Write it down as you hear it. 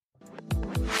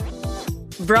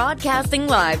Broadcasting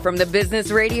live from the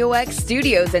Business Radio X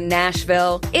studios in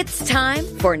Nashville, it's time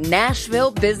for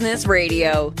Nashville Business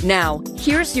Radio. Now,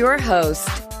 here's your host.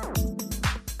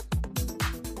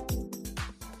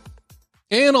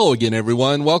 And hello again,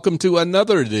 everyone. Welcome to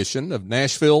another edition of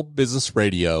Nashville Business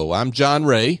Radio. I'm John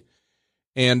Ray,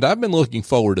 and I've been looking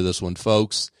forward to this one,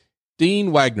 folks.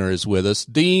 Dean Wagner is with us.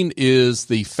 Dean is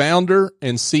the founder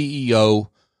and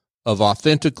CEO of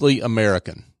Authentically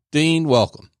American. Dean,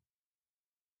 welcome.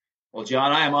 Well,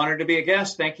 John, I am honored to be a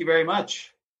guest. Thank you very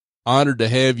much. Honored to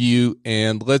have you,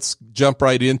 and let's jump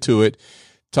right into it.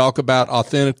 Talk about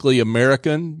Authentically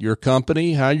American, your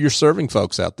company, how you're serving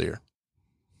folks out there.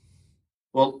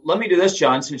 Well, let me do this,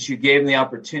 John, since you gave me the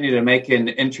opportunity to make an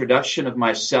introduction of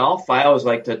myself. I always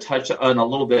like to touch on a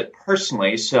little bit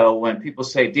personally. So when people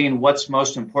say, Dean, what's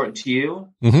most important to you?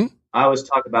 I always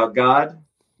talk about God,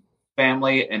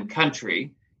 family, and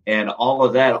country. And all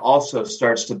of that also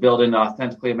starts to build into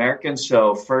Authentically American.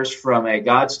 So first, from a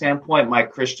God standpoint, my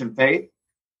Christian faith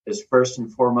is first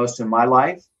and foremost in my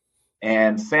life.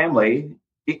 And family,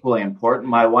 equally important.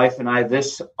 My wife and I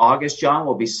this August, John,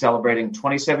 will be celebrating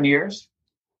 27 years.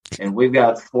 And we've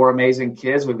got 4 amazing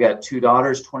kids. We've got 2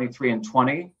 daughters, 23 and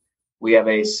 20. We have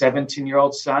a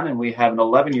 17-year-old son, and we have an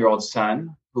 11-year-old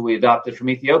son who we adopted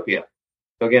from Ethiopia.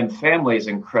 So again, family is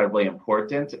incredibly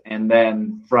important. And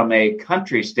then from a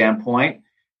country standpoint,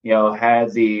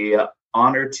 had the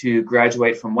honor to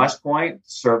graduate from West Point,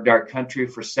 served our country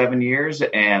for 7 years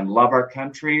and love our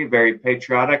country, very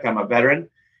patriotic. I'm a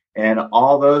veteran. And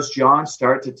all those, John,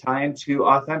 start to tie into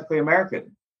Authentically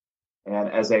American. And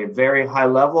as a very high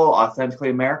level, Authentically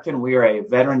American, we are a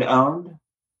veteran-owned,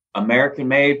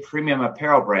 American-made premium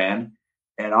apparel brand.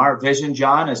 And our vision,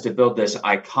 John, is to build this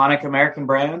iconic American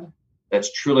brand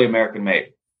that's truly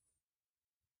American-made.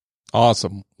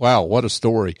 Awesome. Wow, what a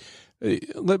story.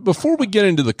 Before we get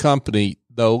into the company,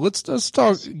 though, let's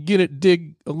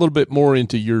dig a little bit more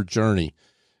into your journey.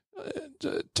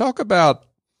 Talk about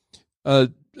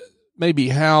maybe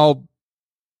how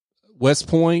West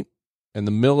Point and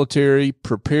the military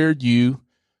prepared you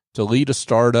to lead a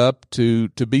startup to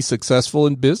be successful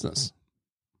in business.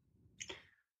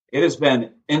 It has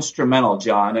been instrumental,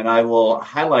 John, and I will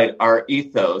highlight our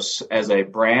ethos as a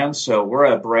brand. So we're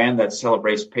a brand that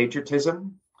celebrates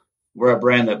patriotism. We're a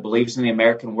brand that believes in the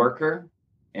American worker,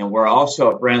 and we're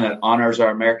also a brand that honors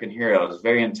our American heroes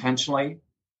very intentionally.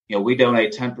 We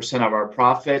donate 10% of our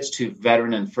profits to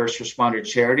veteran and first responder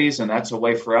charities, and that's a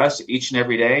way for us each and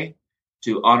every day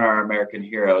to honor our American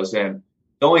heroes. And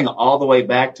going all the way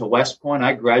back to West Point,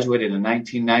 I graduated in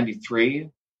 1993,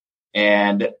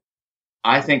 and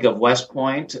I think of West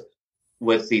Point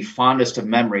with the fondest of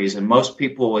memories, and most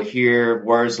people will hear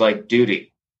words like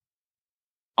duty,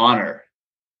 honor,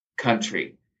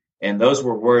 country. And those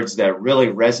were words that really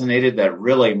resonated, that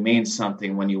really mean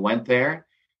something when you went there.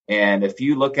 And if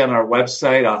you look at our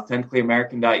website,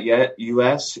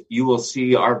 authenticallyamerican.us, you will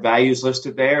see our values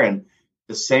listed there. And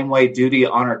the same way duty,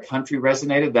 honor, country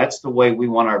resonated, that's the way we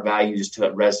want our values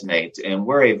to resonate. And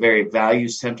we're a very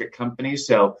value-centric company.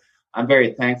 So I'm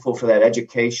very thankful for that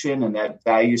education and that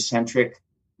value-centric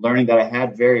learning that I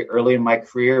had very early in my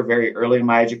career, very early in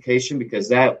my education, because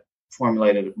that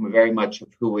formulated very much of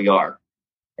who we are.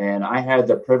 And I had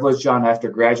the privilege, John, after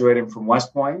graduating from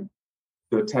West Point,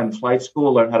 to attend flight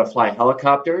school, learn how to fly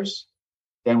helicopters,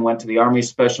 then went to the Army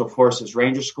Special Forces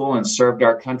Ranger School and served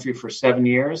our country for 7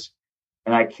 years.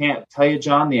 And I can't tell you,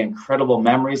 John, the incredible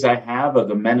memories I have of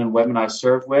the men and women I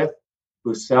served with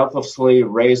who selflessly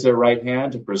raised their right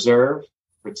hand to preserve,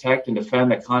 protect, and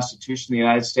defend the Constitution of the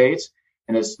United States.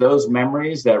 And it's those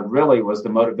memories that really was the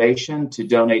motivation to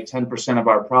donate 10% of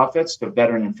our profits to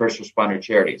veteran and first responder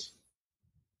charities.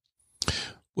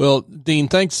 Well, Dean,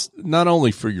 thanks not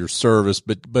only for your service,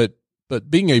 but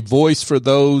being a voice for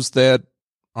those that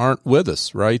aren't with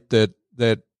us, right?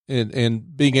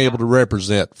 And being able to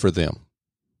represent for them.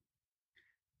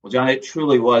 Well, John, it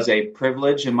truly was a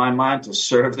privilege in my mind to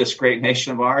serve this great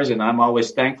nation of ours, and I'm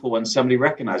always thankful when somebody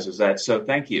recognizes that. So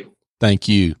thank you. Thank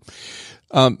you.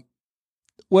 Well,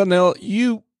 now,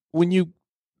 when you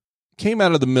came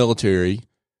out of the military,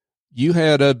 you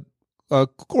had a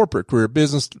corporate career,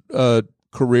 business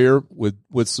career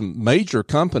with some major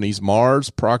companies,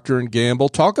 Mars, Procter and Gamble.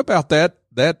 Talk about that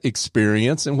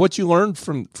experience and what you learned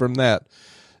from that,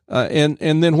 and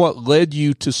then what led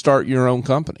you to start your own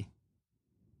company.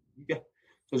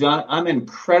 So, John, I'm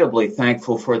incredibly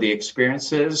thankful for the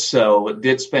experiences. So I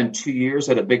did spend 2 years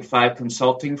at a Big Five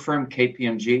consulting firm,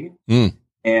 KPMG,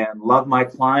 and love my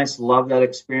clients, love that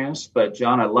experience. But,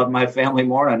 John, I love my family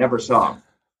more, and I never saw them.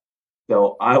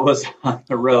 So I was on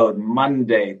the road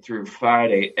Monday through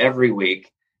Friday every week,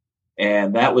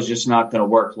 And that was just not going to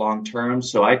work long term.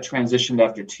 So I transitioned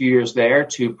after 2 years there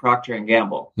to Procter &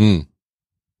 Gamble.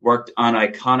 Worked on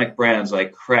iconic brands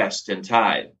like Crest and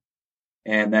Tide.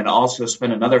 And then also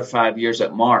spent another 5 years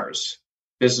at Mars.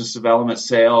 Business development,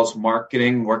 sales,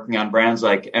 marketing, working on brands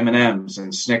like M&M's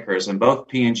and Snickers. And both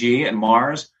P&G and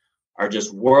Mars are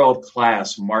just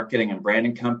world-class marketing and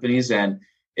branding companies. And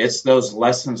it's those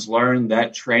lessons learned,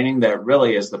 that training, that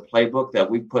really is the playbook that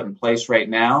we put in place right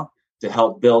now to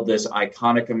help build this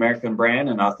iconic American brand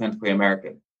and authentically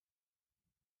American.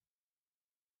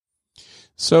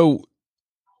 So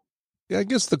I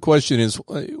guess the question is,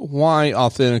 why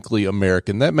authentically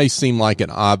American? That may seem like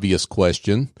an obvious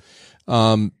question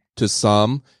to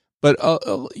some, but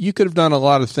you could have done a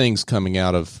lot of things coming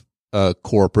out of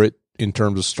corporate in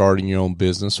terms of starting your own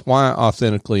business. Why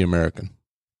authentically American?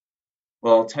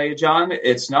 Well, I'll tell you, John,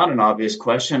 it's not an obvious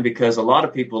question because a lot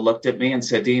of people looked at me and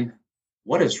said, Dean,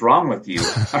 what is wrong with you?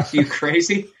 Are you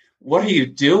crazy? What are you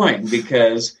doing?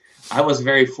 Because I was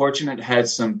very fortunate, had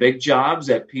some big jobs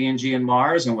at P&G and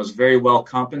Mars and was very well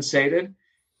compensated.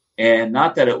 And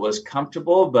not that it was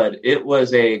comfortable, but it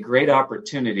was a great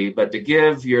opportunity. But to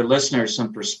give your listeners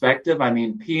some perspective, I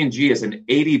mean, P&G is an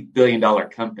 $80 billion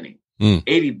company,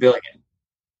 $80 billion.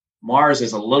 Mars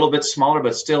is a little bit smaller,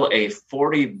 but still a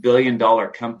 $40 billion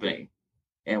company.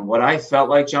 And what I felt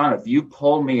like, John, if you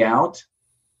pull me out,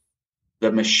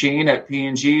 the machine at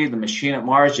P&G, the machine at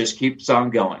Mars just keeps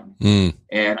on going.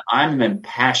 And I'm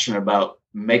passionate about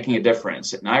making a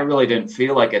difference. And I really didn't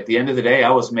feel like at the end of the day,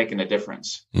 I was making a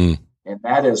difference. And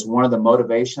that is one of the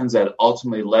motivations that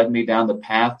ultimately led me down the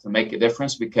path to make a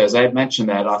difference, because I had mentioned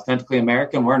that Authentically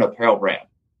American, we're an apparel brand.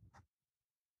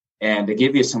 And to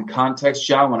give you some context,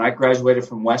 John, when I graduated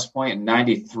from West Point in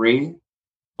 93,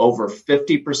 over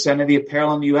 50% of the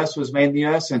apparel in the U.S. was made in the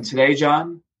U.S. And today,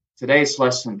 John, today it's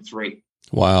less than 3%.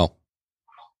 Wow.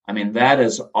 I mean, that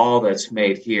is all that's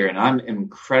made here. And I'm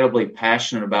incredibly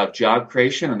passionate about job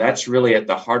creation. And that's really at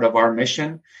the heart of our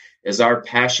mission, is our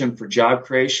passion for job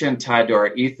creation tied to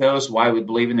our ethos, why we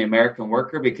believe in the American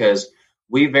worker, because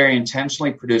we very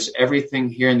intentionally produce everything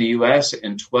here in the U.S.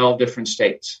 in 12 different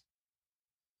states.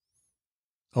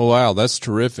 Oh, wow. That's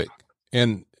terrific.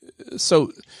 And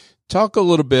so talk a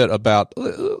little bit about,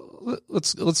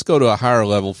 let's go to a higher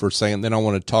level for a second. Then I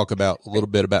want to talk about a little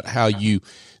bit about how you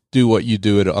do what you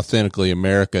do at Authentically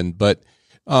American. But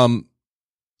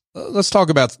let's talk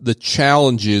about the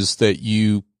challenges that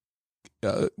you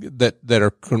that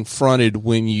are confronted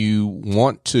when you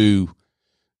want to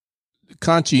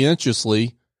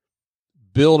conscientiously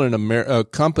build a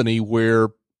company where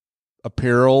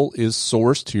apparel is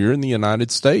sourced here in the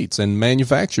United States and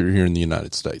manufactured here in the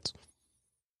United States.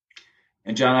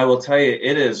 And John, I will tell you,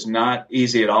 it is not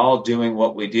easy at all doing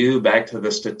what we do. Back to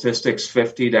the statistics,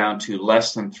 50 down to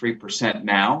less than 3%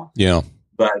 now. Yeah.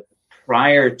 But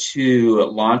prior to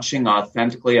launching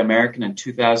Authentically American in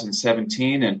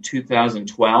 2017 and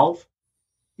 2012,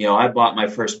 I bought my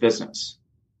first business.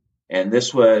 And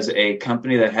this was a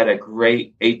company that had a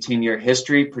great 18-year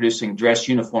history producing dress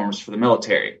uniforms for the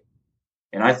military.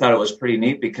 And I thought it was pretty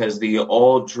neat because the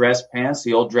old dress pants,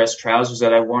 the old dress trousers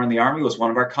that I wore in the Army was one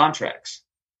of our contracts.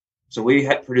 So we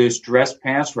had produced dress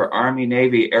pants for Army,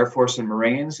 Navy, Air Force, and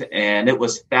Marines, and it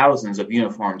was thousands of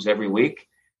uniforms every week.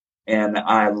 And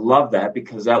I love that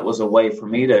because that was a way for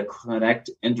me to connect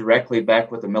indirectly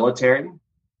back with the military.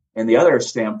 And the other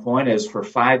standpoint is for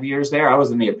 5 years there, I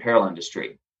was in the apparel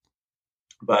industry.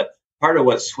 But part of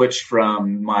what switched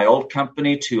from my old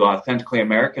company to Authentically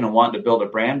American and wanting to build a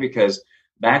brand, because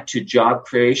back to job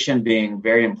creation being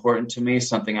very important to me,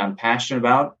 something I'm passionate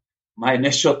about. My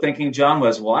initial thinking, John,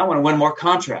 was, well, I want to win more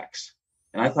contracts.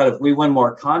 And I thought if we win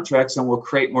more contracts, then we'll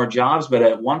create more jobs. But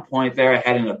at one point there, I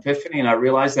had an epiphany and I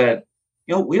realized that,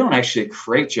 we don't actually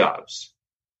create jobs.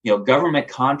 Government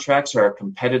contracts are a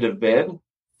competitive bid.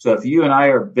 So if you and I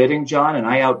are bidding, John, and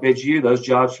I outbid you, those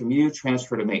jobs from you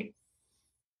transfer to me.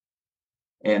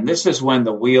 And this is when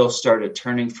the wheels started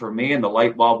turning for me and the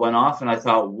light bulb went off. And I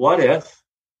thought, what if,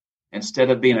 instead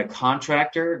of being a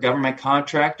contractor, government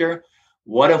contractor,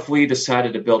 what if we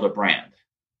decided to build a brand?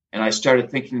 And I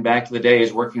started thinking back to the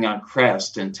days working on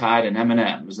Crest and Tide and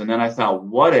M&M's. And then I thought,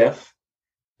 what if,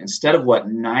 instead of what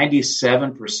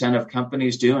 97% of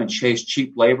companies do and chase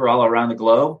cheap labor all around the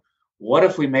globe, what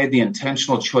if we made the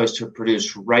intentional choice to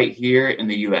produce right here in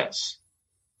the U.S.?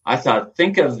 I thought,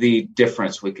 think of the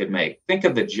difference we could make. Think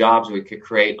of the jobs we could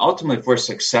create. Ultimately, if we're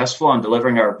successful in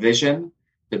delivering our vision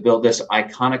to build this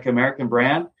iconic American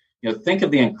brand, think of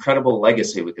the incredible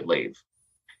legacy we could leave.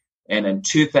 And in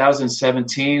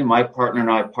 2017, my partner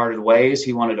and I parted ways.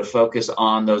 He wanted to focus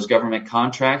on those government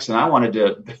contracts, and I wanted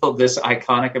to build this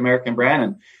iconic American brand.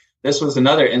 And this was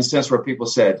another instance where people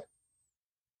said,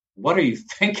 what are you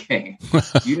thinking?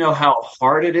 You know how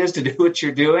hard it is to do what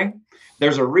you're doing?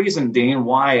 There's a reason, Dean,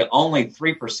 why only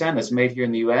 3% is made here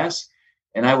in the U.S.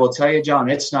 And I will tell you, John,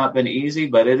 it's not been easy,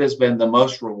 but it has been the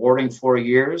most rewarding 4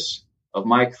 years of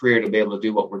my career to be able to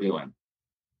do what we're doing.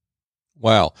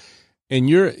 Wow. And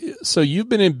you've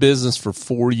been in business for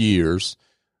 4 years.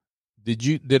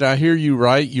 Did I hear you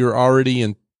right?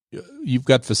 You've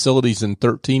got facilities in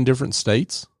 13 different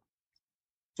states?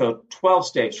 So 12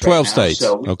 states right 12 now. states.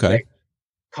 So okay.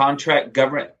 Contract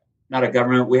government, not a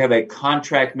government. We have a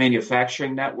contract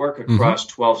manufacturing network across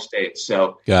 12 states.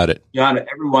 So got it. John,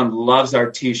 everyone loves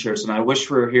our T-shirts, and I wish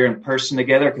we were here in person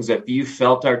together, because if you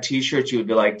felt our T-shirts, you would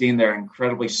be like, Dean, they're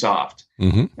incredibly soft.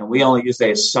 And we only use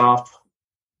a soft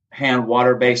hand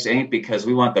water-based ink because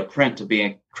we want the print to be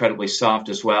incredibly soft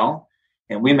as well.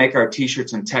 And we make our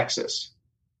T-shirts in Texas.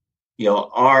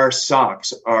 Our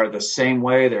socks are the same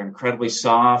way. They're incredibly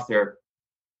soft. They're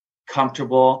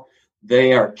comfortable.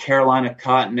 They are Carolina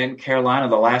cotton in Carolina.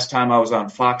 The last time I was on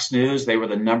Fox News, they were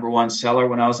the #1 seller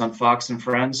when I was on Fox and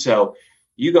Friends. So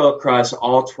you go across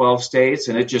all 12 states,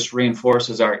 and it just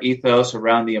reinforces our ethos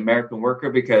around the American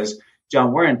worker, because,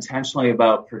 John, we're intentionally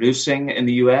about producing in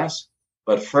the U.S.,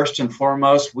 but first and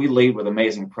foremost, we lead with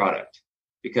amazing product.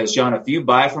 Because, John, if you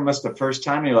buy from us the first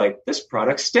time, you're like, this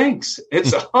product stinks.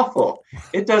 It's awful.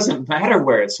 It doesn't matter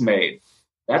where it's made.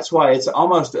 That's why it's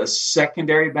almost a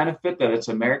secondary benefit that it's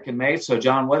American made. So,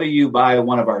 John, whether you buy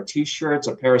one of our T-shirts,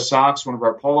 a pair of socks, one of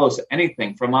our polos,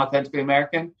 anything from Authentically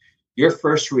American, your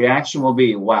first reaction will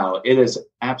be, wow, it is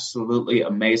absolutely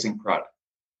amazing product.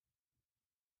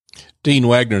 Dean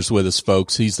Wagner's with us,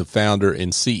 folks. He's the founder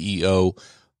and CEO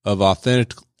of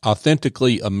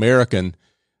Authentically American.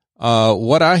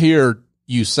 What I hear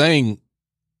you saying,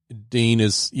 Dean,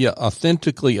 is,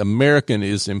 Authentically American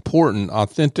is important.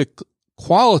 Authentic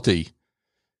quality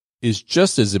is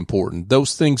just as important.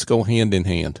 Those things go hand in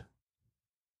hand.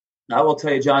 I will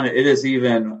tell you, John, it is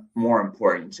even more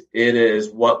important. It is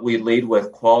what we lead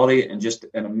with, quality and just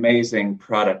an amazing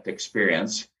product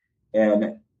experience.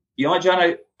 And you know what,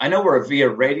 John, I know we're via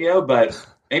radio, but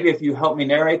maybe if you help me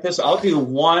narrate this, I'll do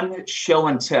one show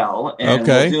and tell, and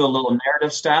we'll do a little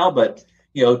narrative style. But,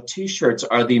 T-shirts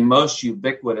are the most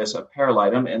ubiquitous apparel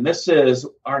item, and this is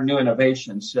our new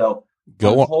innovation. So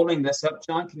I'm holding this up,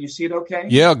 John. Can you see it okay?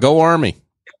 Yeah, go Army.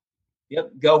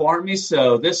 Yep, go Army.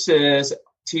 So this is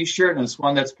T-shirt, and it's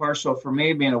one that's partial for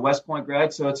me being a West Point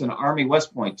grad. So it's an Army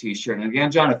West Point T-shirt. And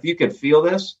again, John, if you could feel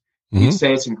this, you'd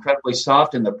say it's incredibly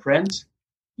soft in the print.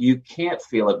 You can't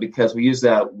feel it because we use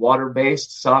that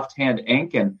water-based soft hand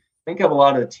ink. And think of a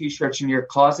lot of the T-shirts in your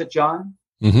closet, John.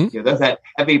 There's that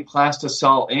heavy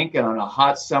plastisol ink, and on a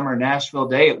hot summer Nashville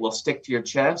day, it will stick to your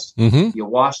chest. You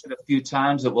wash it a few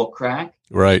times, it will crack.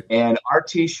 Right. And our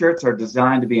T-shirts are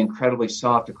designed to be incredibly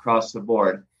soft across the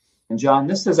board. And John,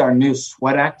 this is our new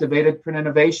sweat-activated print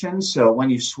innovation. So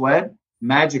when you sweat,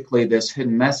 magically this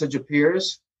hidden message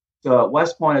appears. So at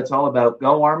West Point, it's all about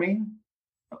go Army,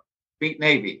 beat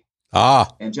Navy.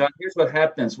 And John, here's what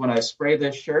happens when I spray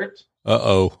this shirt.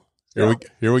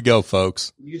 Here we go,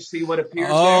 folks. You see what appears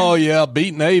there? Yeah,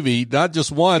 beat Navy, not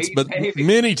just once, but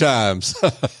many times.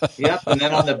 Yep, and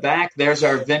then on the back, there's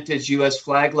our vintage U.S.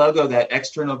 flag logo, that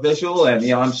external visual, and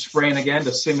I'm spraying again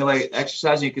to simulate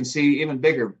exercise. You can see even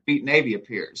bigger, beat Navy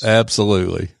appears.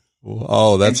 Absolutely.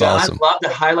 Oh, that's John, awesome. I'd love to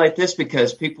highlight this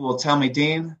because people will tell me,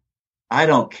 Dean, I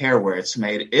don't care where it's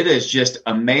made. It is just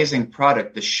amazing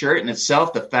product. The shirt in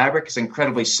itself, the fabric is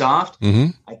incredibly soft.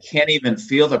 I can't even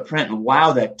feel the print. And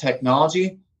wow, that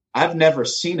technology, I've never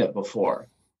seen it before.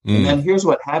 And then here's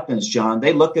what happens, John.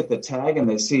 They look at the tag and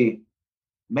they see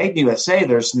made in USA.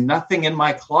 There's nothing in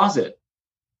my closet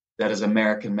that is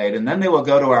American made. And then they will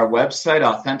go to our website,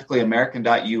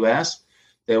 authenticallyamerican.us.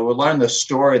 They will learn the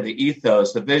story, the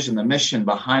ethos, the vision, the mission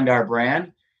behind our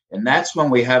brand. And that's when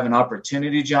we have an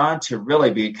opportunity, John, to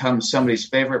really become somebody's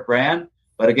favorite brand.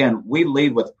 But again, we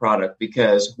lead with product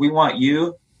because we want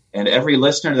you and every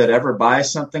listener that ever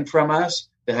buys something from us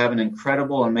to have an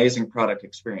incredible, amazing product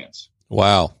experience.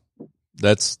 Wow.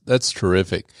 That's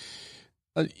terrific.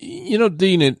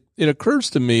 Dean, it occurs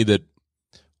to me that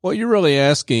what you're really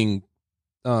asking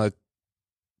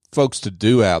folks to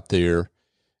do out there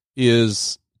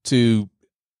is to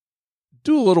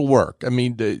do a little work. I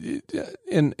mean,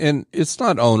 and it's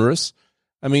not onerous.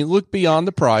 I mean, look beyond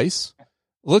the price,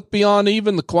 look beyond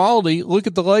even the quality, look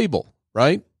at the label,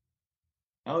 right?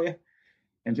 Oh yeah.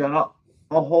 And John, I'll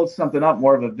hold something up,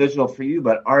 more of a visual for you,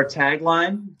 but our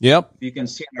tagline, you can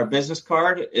see on our business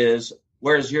card, is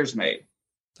where's yours made?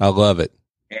 I love it.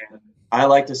 And I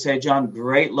like to say, John,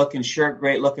 great looking shirt,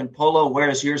 great looking polo, where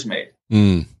is yours made?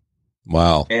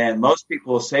 Wow. And most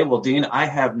people will say, well, Dean, I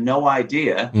have no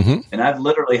idea. Mm-hmm. And I've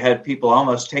literally had people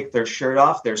almost take their shirt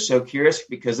off. They're so curious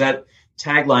because that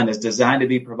tagline is designed to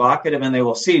be provocative, and they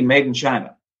will see made in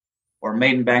China or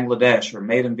made in Bangladesh or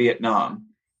made in Vietnam.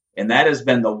 And that has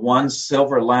been the one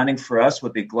silver lining for us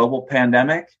with the global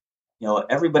pandemic. You know,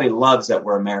 everybody loves that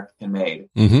we're American made.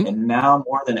 Mm-hmm. And now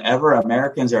more than ever,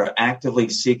 Americans are actively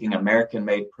seeking American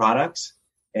made products.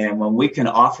 And when we can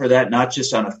offer that, not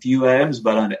just on a few items,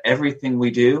 but on everything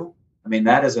we do, I mean,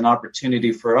 that is an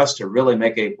opportunity for us to really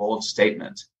make a bold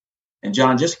statement. And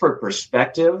John, just for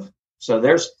perspective, so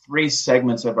there's 3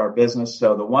 segments of our business.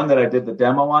 So the one that I did the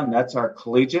demo on, that's our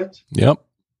collegiate. Yep.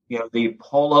 You know, the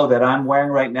polo that I'm wearing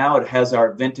right now, it has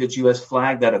our vintage U.S.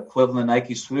 flag, that equivalent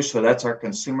Nike swoosh. So that's our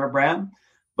consumer brand.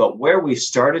 But where we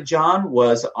started, John,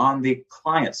 was on the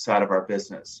client side of our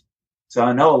business. So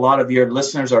I know a lot of your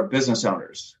listeners are business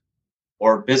owners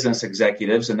or business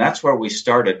executives, and that's where we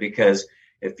started, because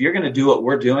if you're going to do what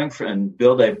we're doing and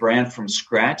build a brand from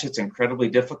scratch, it's incredibly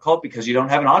difficult because you don't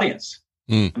have an audience.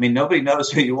 I mean, nobody knows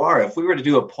who you are. If we were to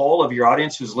do a poll of your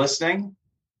audience who's listening,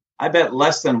 I bet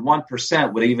less than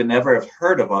 1% would even ever have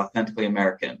heard of Authentically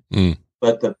American.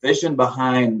 But the vision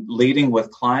behind leading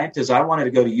with client is I wanted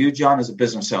to go to you, John, as a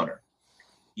business owner.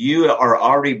 You are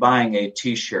already buying a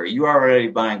T-shirt. You are already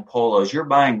buying polos. You're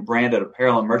buying branded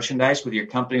apparel and merchandise with your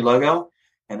company logo.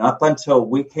 And up until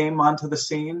we came onto the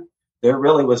scene, there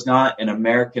really was not an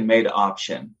American-made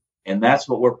option. And that's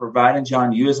what we're providing,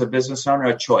 John, you as a business owner,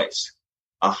 a choice,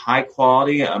 a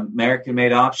high-quality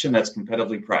American-made option that's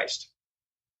competitively priced.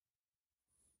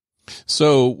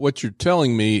 So what you're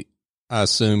telling me, I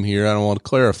assume here, I don't want to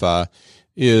clarify,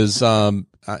 is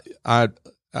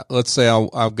let's say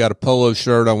I've got a polo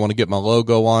shirt. I want to get my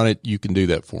logo on it. You can do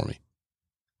that for me.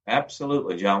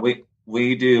 Absolutely, John.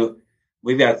 We do.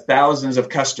 We've got thousands of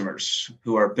customers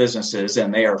who are businesses,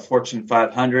 and they are Fortune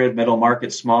 500, middle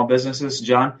market, small businesses.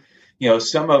 John, you know,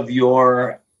 some of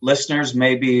your listeners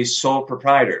may be sole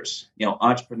proprietors, you know,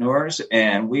 entrepreneurs,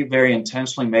 and we very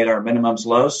intentionally made our minimums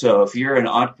low. So if you're an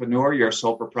entrepreneur, you're a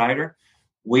sole proprietor.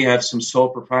 We have some sole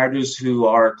proprietors who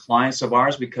are clients of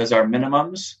ours because our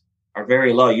minimums are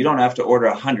very low. You don't have to order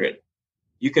 100.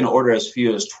 You can order as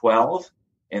few as 12,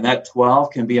 and that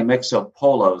 12 can be a mix of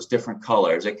polos, different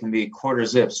colors. It can be quarter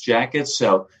zips, jackets.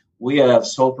 So we have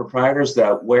sole proprietors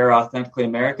that wear Authentically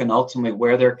American, ultimately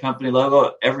wear their company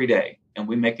logo every day, and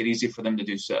we make it easy for them to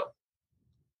do so.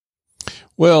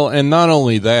 Well, and not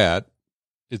only that,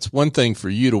 it's one thing for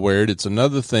you to wear it. It's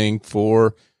another thing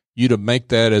for you to make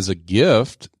that as a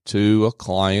gift to a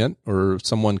client or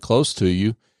someone close to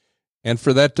you, and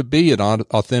for that to be an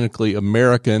authentically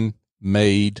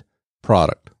American-made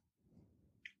product.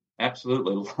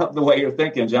 Absolutely. Love the way you're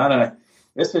thinking, John. And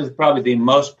this is probably the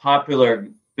most popular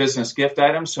business gift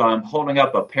item. So I'm holding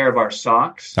up a pair of our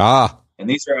socks. And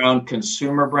these are our own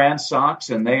consumer brand socks,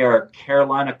 and they are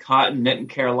Carolina cotton, knit in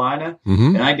Carolina.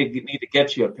 Mm-hmm. And I need to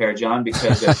get you a pair, John,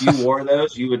 because if you wore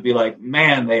those, you would be like,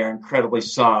 man, they are incredibly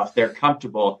soft. They're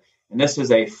comfortable. And this is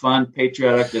a fun,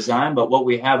 patriotic design. But what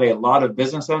we have a lot of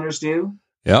business owners do,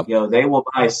 yep, you know, they will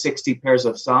buy 60 pairs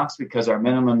of socks because our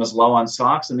minimum is low on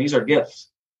socks, and these are gifts.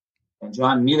 And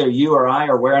John, neither you or I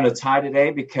are wearing a tie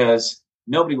today because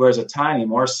nobody wears a tie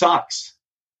anymore. Socks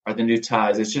are the new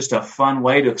ties. It's just a fun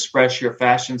way to express your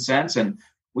fashion sense. And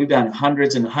we've done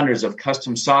hundreds and hundreds of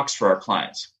custom socks for our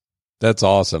clients. That's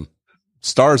awesome.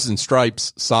 Stars and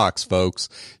Stripes socks, folks.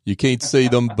 You can't see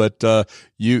them, but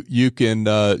you can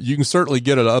certainly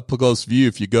get an up close view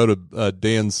if you go to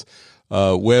Dan's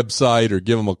website or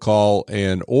give him a call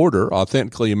and order.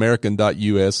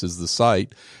 AuthenticallyAmerican.us is the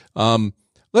site.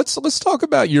 Let's talk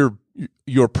about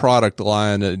your product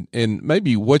line and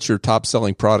maybe what your top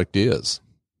selling product is.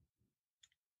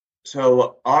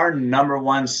 So our number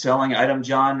one selling item,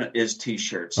 John, is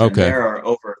T-shirts. Okay. And there are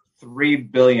over 3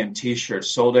 billion T-shirts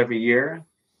sold every year.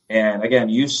 And again,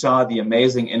 you saw the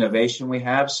amazing innovation we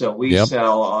have. So we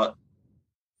sell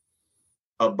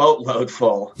a boatload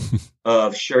full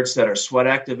of shirts that are sweat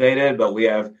activated, but we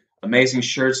have amazing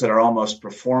shirts that are almost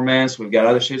performance. We've got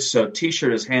other shirts. So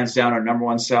T-shirt is hands down our number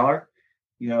one seller.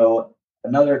 You know,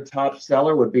 another top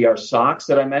seller would be our socks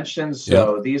that I mentioned.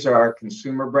 So these are our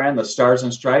consumer brand, the Stars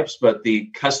and Stripes, but the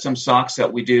custom socks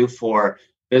that we do for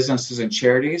businesses and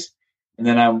charities. And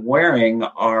then I'm wearing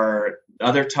our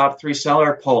other top 3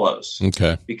 seller polos.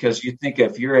 Okay. Because you think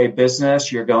if you're a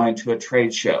business, you're going to a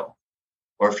trade show,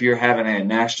 or if you're having a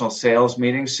national sales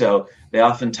meeting. So they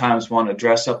oftentimes want to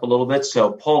dress up a little bit.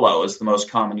 So polo is the most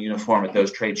common uniform at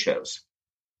those trade shows.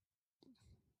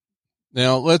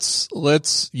 Now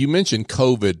you mentioned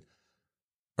COVID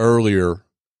earlier,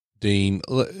 Dean.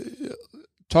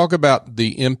 talk about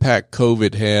the impact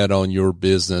COVID had on your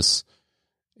business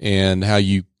and how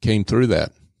you came through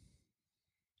that.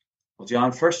 Well,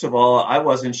 John, first of all, I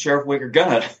wasn't sure if we were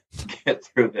going to get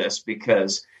through this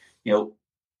because,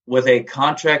 with a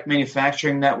contract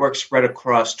manufacturing network spread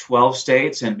across 12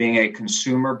 states and being a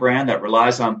consumer brand that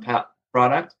relies on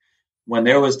product, when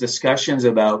there was discussions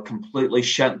about completely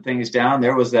shutting things down,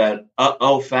 there was that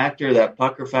factor, that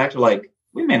pucker factor, like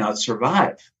we may not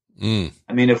survive. I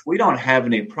mean, if we don't have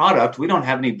any product, we don't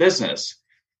have any business.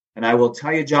 And I will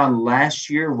tell you, John,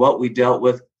 last year, what we dealt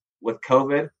with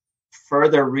COVID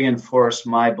further reinforced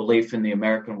my belief in the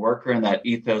American worker and that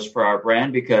ethos for our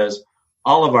brand, because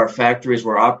all of our factories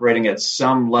were operating at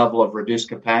some level of reduced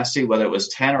capacity, whether it was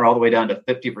 10 or all the way down to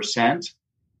 50%.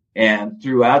 And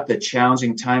throughout the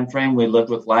challenging time frame we lived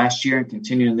with last year and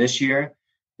continuing this year,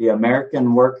 the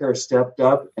American worker stepped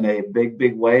up in a big,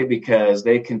 big way because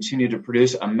they continue to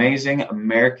produce amazing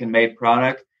American-made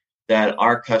product that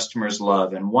our customers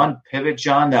love. And one pivot,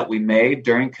 John, that we made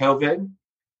during COVID,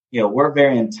 we're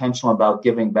very intentional about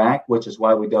giving back, which is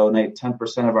why we donate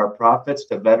 10% of our profits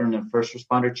to veteran and first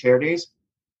responder charities.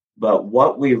 But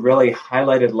what we really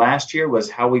highlighted last year was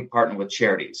how we partner with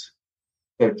charities.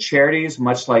 So charities,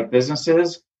 much like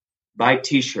businesses, buy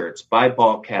T-shirts, buy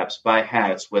ball caps, buy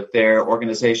hats with their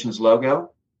organization's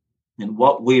logo. And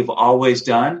what we've always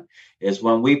done is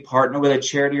when we partner with a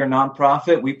charity or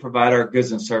nonprofit, we provide our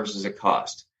goods and services at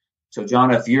cost. So,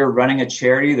 John, if you're running a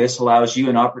charity, this allows you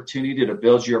an opportunity to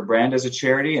build your brand as a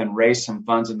charity and raise some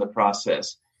funds in the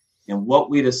process. And what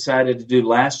we decided to do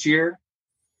last year,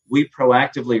 we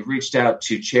proactively reached out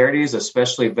to charities,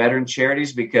 especially veteran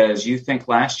charities, because you think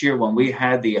last year when we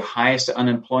had the highest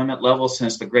unemployment level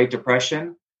since the Great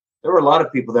Depression, there were a lot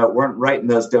of people that weren't writing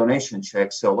those donation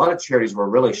checks. So a lot of charities were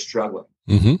really struggling.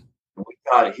 Mm-hmm. We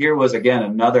thought here was, again,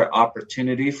 another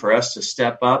opportunity for us to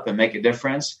step up and make a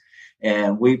difference.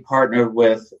 And we partnered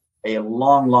with a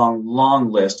long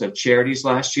list of charities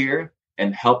last year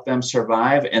and helped them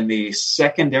survive. And the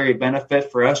secondary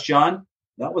benefit for us, John,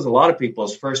 that was a lot of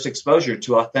people's first exposure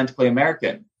to Authentically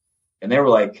American. And they were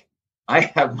like, I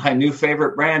have my new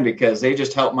favorite brand because they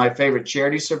just helped my favorite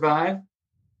charity survive.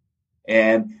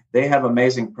 And they have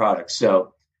amazing products.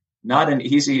 So not an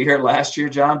easy year last year,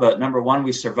 John, but number one,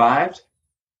 we survived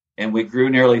and we grew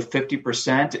nearly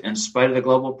 50% in spite of the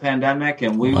global pandemic.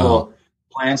 And we will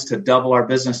plans to double our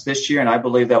business this year. And I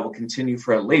believe that will continue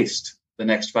for at least the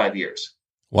next 5 years.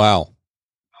 Wow.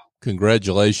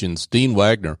 Congratulations. Dean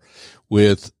Wagner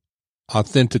with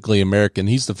Authentically American.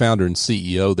 He's the founder and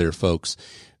CEO there, folks.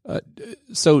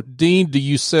 So, Dean, do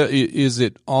you say, is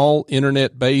it all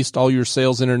internet based, all your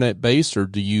sales internet based, or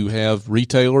do you have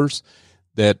retailers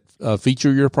that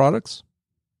feature your products?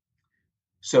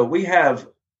 So we have,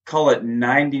 call it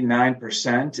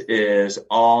 99% is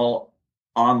all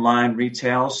online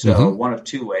retail. So one of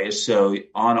two ways. So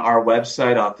on our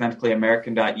website,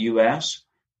 authenticallyamerican.us,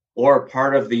 or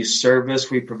part of the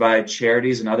service we provide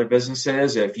charities and other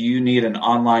businesses. If you need an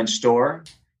online store,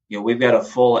 we've got a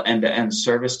full end-to-end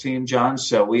service team, John.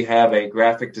 So we have a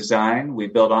graphic design. We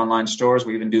build online stores.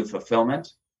 We even do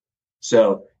fulfillment.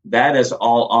 So that is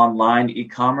all online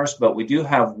e-commerce, but we do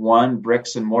have one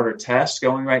bricks and mortar test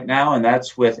going right now, and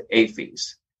that's with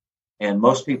AAFES. And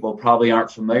most people probably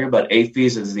aren't familiar, but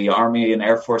AAFES is the Army and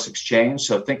Air Force Exchange.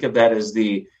 So think of that as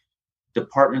the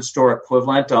department store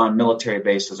equivalent on military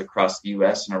bases across the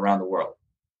U.S. and around the world.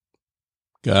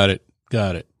 Got it.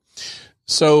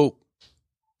 So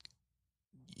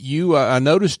I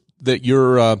noticed that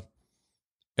you're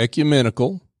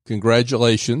ecumenical.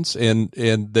 Congratulations, and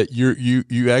that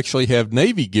you actually have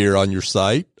Navy gear on your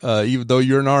site, even though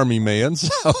you're an Army man.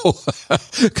 So,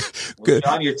 well,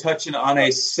 John, you're touching on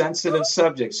a sensitive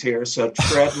subject here, so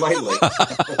tread lightly.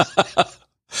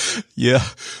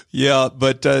 Yeah,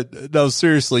 but no,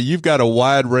 seriously, you've got a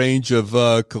wide range of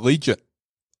collegiate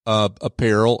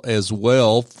apparel as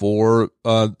well for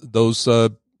those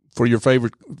for your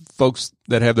favorite folks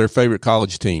that have their favorite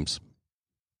college teams.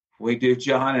 We do,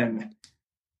 John, and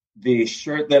the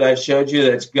shirt that I showed you,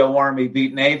 that's Go Army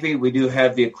Beat Navy. We do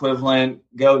have the equivalent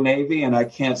Go Navy, and I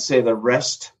can't say the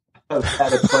rest of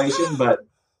that equation, but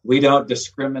we don't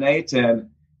discriminate. And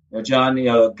John,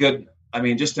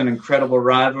 just an incredible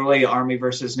rivalry, Army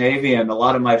versus Navy, and a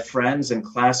lot of my friends and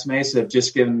classmates have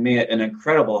just given me an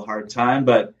incredible hard time.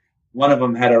 But one of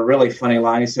them had a really funny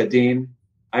line. He said, "Dean,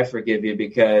 I forgive you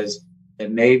because the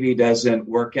Navy doesn't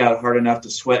work out hard enough to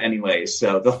sweat anyway,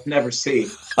 so they'll never see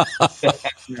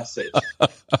that message."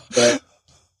 But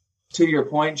to your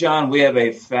point, John, we have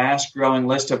a fast-growing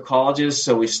list of colleges.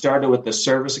 So we started with the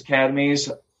service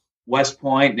academies. West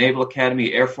Point, Naval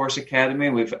Academy, Air Force Academy.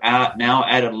 We've now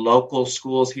added local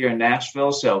schools here in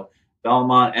Nashville. So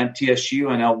Belmont, MTSU,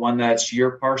 I know one that's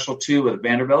you're partial to with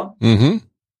Vanderbilt. Mm-hmm.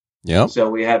 Yeah. So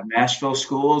we have Nashville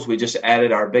schools. We just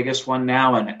added our biggest one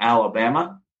now in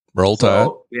Alabama. Roll Tide.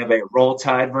 So we have a Roll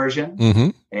Tide version. Mm-hmm.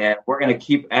 And we're going to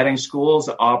keep adding schools.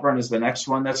 Auburn is the next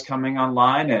one that's coming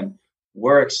online. And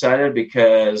we're excited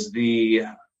because the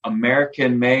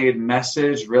American-made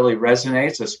message really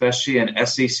resonates, especially in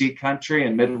SEC country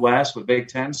and Midwest with Big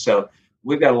Ten. So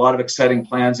we've got a lot of exciting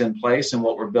plans in place and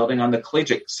what we're building on the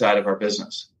collegiate side of our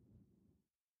business.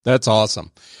 That's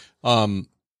awesome. And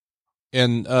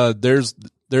there's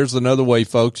another way,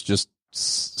 folks. Just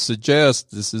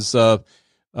suggest this is a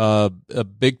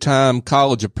big time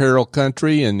college apparel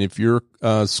country, and if your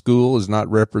school is not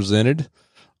represented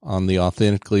on the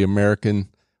Authentically American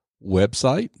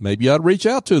website, maybe you ought to reach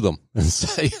out to them and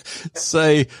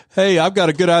say, hey, I've got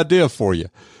a good idea for you.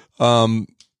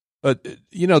 But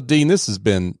Dean, this has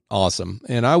been awesome,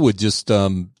 and I would just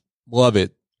love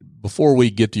it. Before we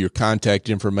get to your contact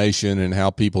information and how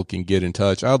people can get in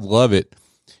touch, I'd love it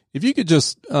if you could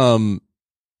just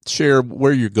share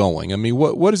where you're going. I mean,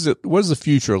 what is it? What does the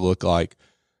future look like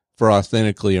for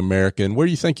Authentically American? Where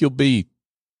do you think you'll be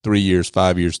 3 years,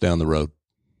 5 years down the road?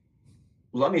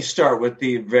 Let me start with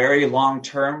the very long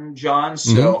term, John.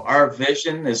 So our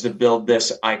vision is to build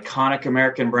this iconic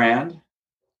American brand.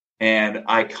 And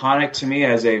iconic to me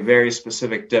has a very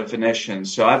specific definition.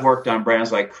 So I've worked on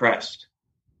brands like Crest,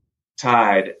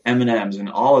 Tide, M&M's, and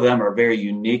all of them are very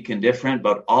unique and different,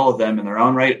 but all of them in their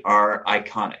own right are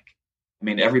iconic. I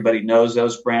mean, everybody knows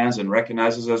those brands and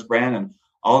recognizes those brands, and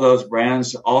all those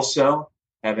brands also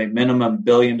have a minimum $1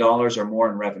 billion or more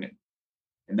in revenue.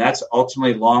 And that's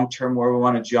ultimately long-term where we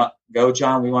want to go,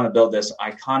 John. We want to build this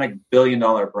iconic $1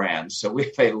 billion brand. So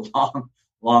we have a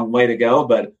long way to go,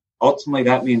 but ultimately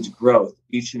that means growth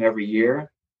each and every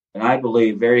year. And I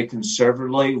believe very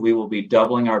conservatively, we will be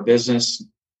doubling our business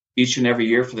each and every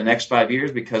year for the next 5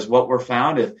 years, because what we're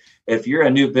found, if you're a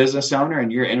new business owner and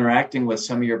you're interacting with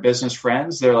some of your business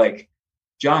friends, they're like,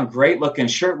 John, great looking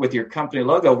shirt with your company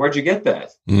logo. Where'd you get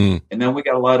that? And then we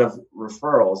got a lot of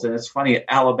referrals. And it's funny, at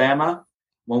Alabama,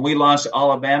 when we launched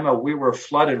Alabama, we were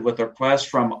flooded with requests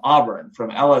from Auburn,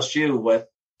 from LSU with,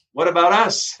 what about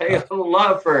us? Hey, a little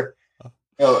love for,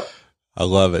 I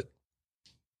love it.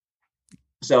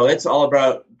 So it's all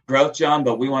about growth, John,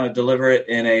 but we want to deliver it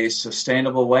in a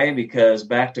sustainable way, because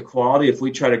back to quality, if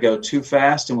we try to go too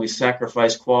fast and we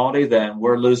sacrifice quality, then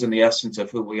we're losing the essence of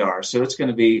who we are. So it's going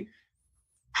to be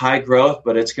high growth,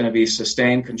 but it's going to be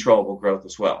sustained, controllable growth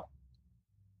as well.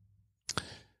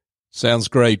 Sounds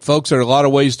great. Folks, there are a lot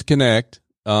of ways to connect,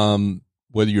 whether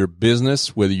you're a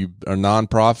business, whether you are a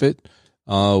nonprofit,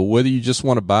 whether you just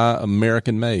want to buy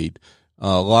American made.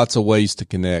 Lots of ways to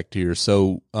connect here.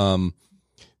 So,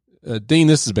 Dean,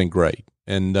 this has been great,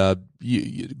 and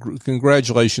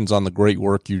congratulations on the great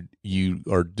work you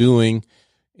are doing.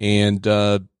 And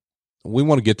we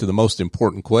want to get to the most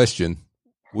important question.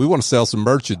 We want to sell some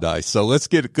merchandise, so let's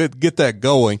get that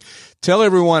going. Tell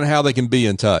everyone how they can be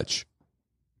in touch.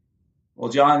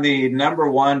 Well, John, the number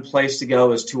one place to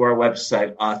go is to our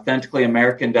website,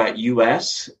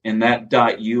 authenticallyamerican.us, and that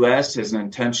 .us is an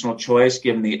intentional choice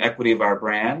given the equity of our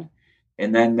brand.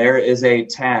 And then there is a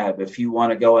tab if you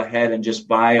want to go ahead and just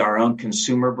buy our own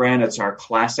consumer brand. It's our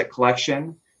classic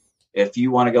collection. If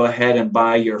you want to go ahead and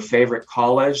buy your favorite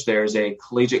college, there's a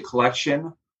collegiate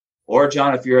collection. Or,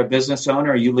 John, if you're a business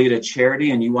owner, you lead a charity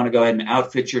and you want to go ahead and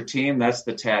outfit your team, that's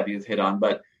the tab you've hit on.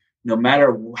 But no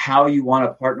matter how you want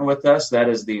to partner with us, that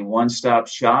is the one-stop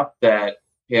shop that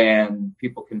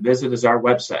people can visit is our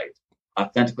website,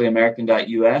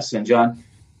 authenticallyamerican.us. And, John,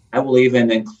 I will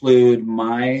even include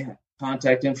my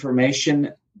contact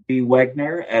information, B.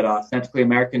 Wegner at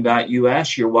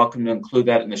authenticallyamerican.us. You're welcome to include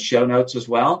that in the show notes as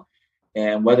well.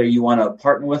 And whether you want to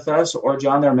partner with us, or,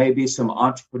 John, there may be some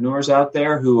entrepreneurs out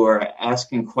there who are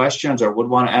asking questions or would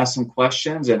want to ask some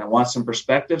questions and want some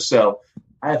perspective. So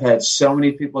I've had so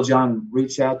many people, John,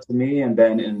 reach out to me and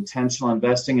been intentional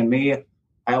investing in me.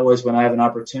 I always, when I have an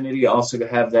opportunity, also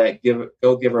have that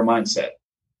go-giver mindset.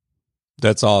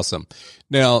 That's awesome.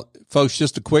 Now, folks,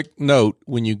 just a quick note.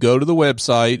 When you go to the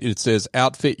website, it says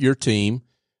outfit your team.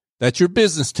 That's your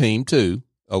business team too.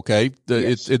 Okay.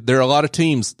 Yes. There are a lot of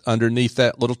teams underneath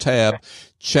that little tab.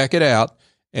 Check it out,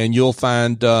 and you'll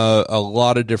find a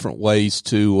lot of different ways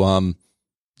to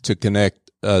connect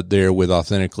there with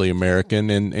Authentically American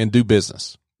and do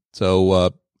business. So,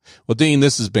 well, Dean,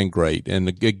 this has been great. And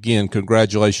again,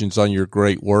 congratulations on your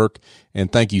great work,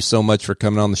 and thank you so much for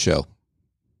coming on the show.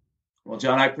 Well,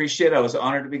 John, I appreciate it. I was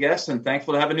honored to be a guest and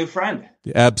thankful to have a new friend.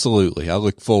 Absolutely. I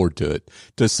look forward to it,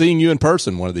 to seeing you in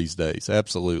person one of these days.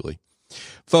 Absolutely.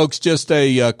 Folks, just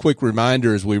a quick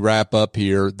reminder as we wrap up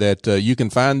here that you can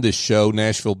find this show,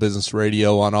 Nashville Business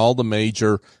Radio, on all the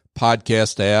major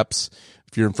podcast apps.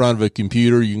 If you're in front of a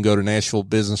computer, you can go to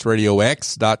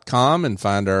NashvilleBusinessRadioX.com and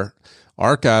find our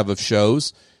archive of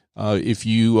shows. If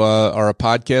you are a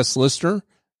podcast listener,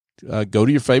 go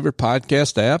to your favorite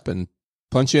podcast app and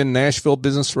punch in Nashville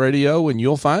Business Radio and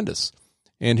you'll find us.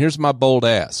 And here's my bold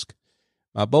ask.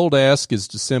 My bold ask is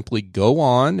to simply go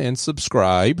on and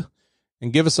subscribe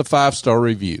and give us a 5-star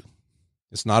review.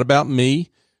 It's not about me.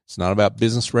 It's not about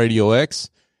Business Radio X.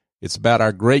 It's about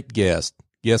our great guests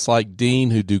like Dean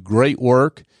who do great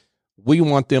work. We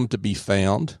want them to be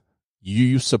found.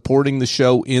 You supporting the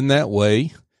show in that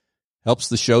way helps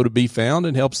the show to be found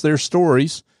and helps their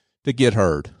stories to get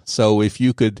heard. So if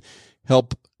you could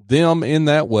help them in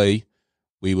that way,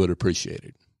 we would appreciate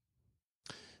it.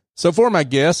 So for my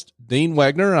guest, Dean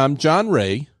Wagner, I'm John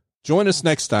Ray. Join us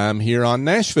next time here on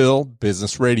Nashville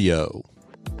Business Radio.